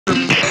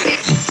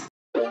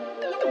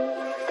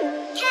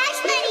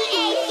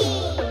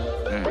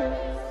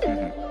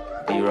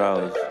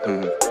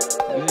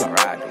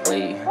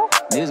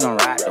Niggas gon'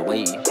 ride the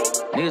wave.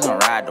 Niggas gon'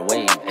 ride the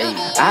wave.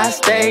 Ayy. I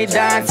stay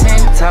down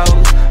 10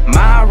 toes.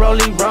 My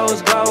Rollie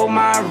rose gold,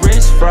 my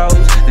wrist froze.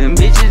 Them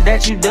bitches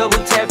that you double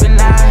tapping,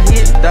 I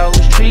hit those.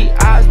 Treat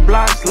eyes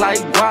blocks like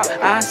guap,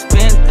 I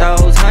spent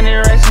those.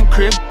 100 racks in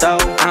crypto.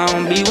 I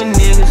don't be with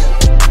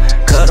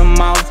niggas. Cut them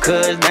off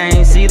cause they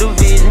ain't see the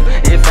vision.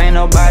 If ain't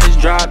nobody's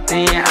dropped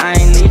in, I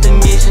ain't lead the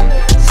mission.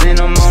 Send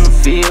them on a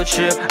field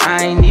trip,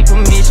 I ain't need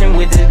permission.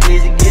 With this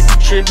busy, get to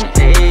trippin',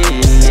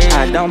 ayy.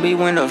 I don't be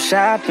window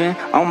shopping,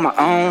 on my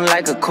own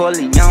like a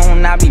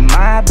Corleone, I be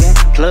mobbing.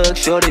 Plug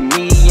shorted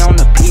me on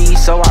the P,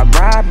 so I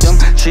robbed them.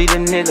 Treat a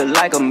nigga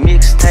like a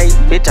mixtape,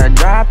 bitch, I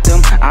dropped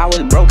them. I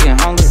was broken,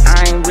 hungry,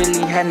 I ain't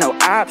really had no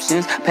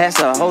options. Pass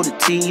a hold of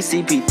T,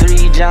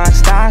 CP3, John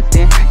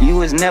Stockton. You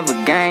was never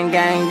gang,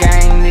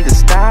 niggas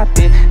stop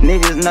it.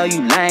 Niggas know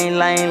you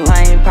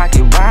lame,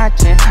 pocket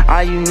watching.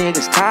 All you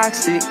niggas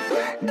toxic.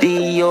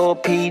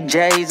 Dior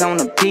PJs on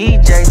the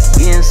PJ,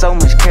 getting so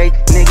much cake,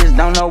 niggas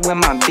don't know when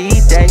my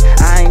B-day.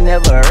 I ain't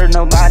never heard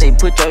nobody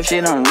put your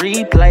shit on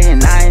replay,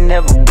 and I ain't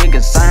never been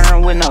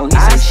concerned with no he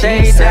I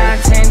stay down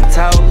 10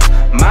 toes.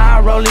 My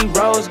Rollie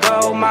rose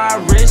gold, my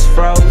wrist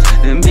froze.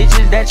 Them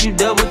bitches that you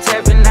double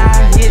tapping,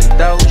 I hit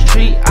those.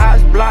 Treat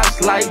eyes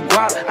blocks like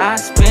guap, I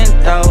spent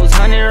those.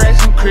 100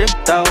 racks in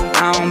crypto,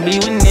 I don't be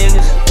with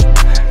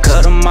niggas.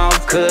 Cut them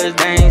off cause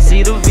they ain't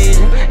see the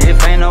vision.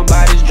 If ain't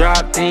nobody's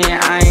dropped in,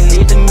 I ain't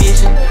need the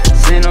mission.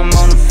 Send them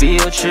on a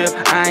field trip,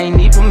 I ain't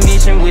need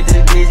permission. With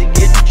this busy,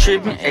 get to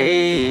trippin',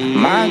 ayy.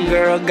 My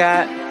girl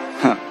got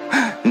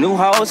new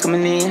hoes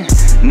coming in,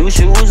 new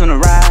shoes on the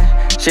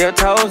ride, shell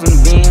toes on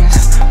the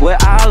Benz.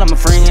 With all of my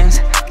friends,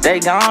 they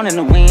gone in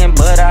the wind,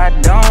 but I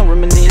don't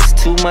reminisce.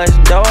 Too much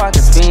dough I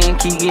can spend,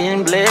 keep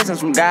getting blessings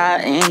from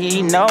God, and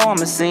He know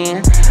I'm a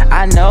sin.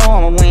 I know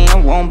I'm a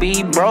win, won't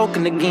be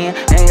broken again.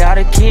 Ain't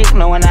gotta kick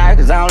no one out,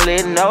 cause I don't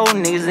let no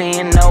niggas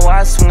in. No,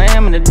 I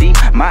swim in the deep,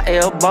 my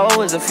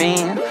elbow is a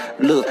fin.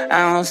 Look,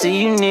 I don't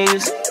see you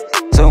niggas,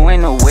 so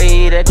ain't no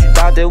way that you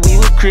thought that we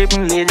was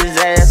crippin'. Lit his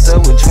ass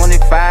up with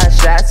 25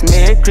 shots.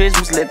 Merry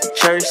Christmas, let the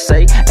church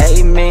say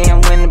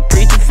amen when the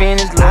preacher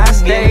finished. I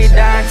stay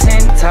down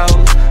 10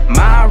 toes.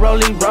 My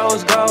Rollie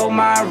rose gold,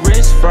 my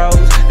wrist froze.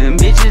 Them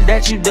bitches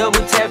that you double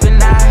tapping,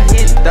 I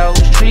hit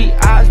those. Treat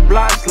eyes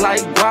blocks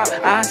like guap,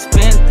 I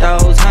spent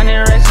those.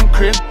 100 racks in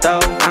crypto,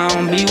 I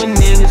don't be with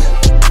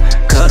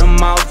niggas. Cut them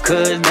off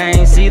cause they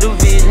ain't see the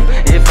vision.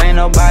 If ain't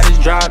nobody's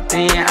dropped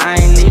in, I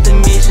ain't lead the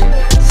mission.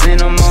 Send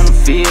them on a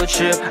field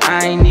trip,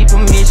 I ain't need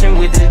permission.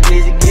 With this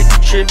busy, get to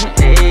trippin',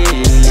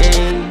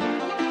 ayy.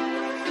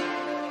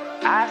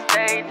 I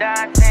stay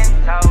down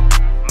 10 toes.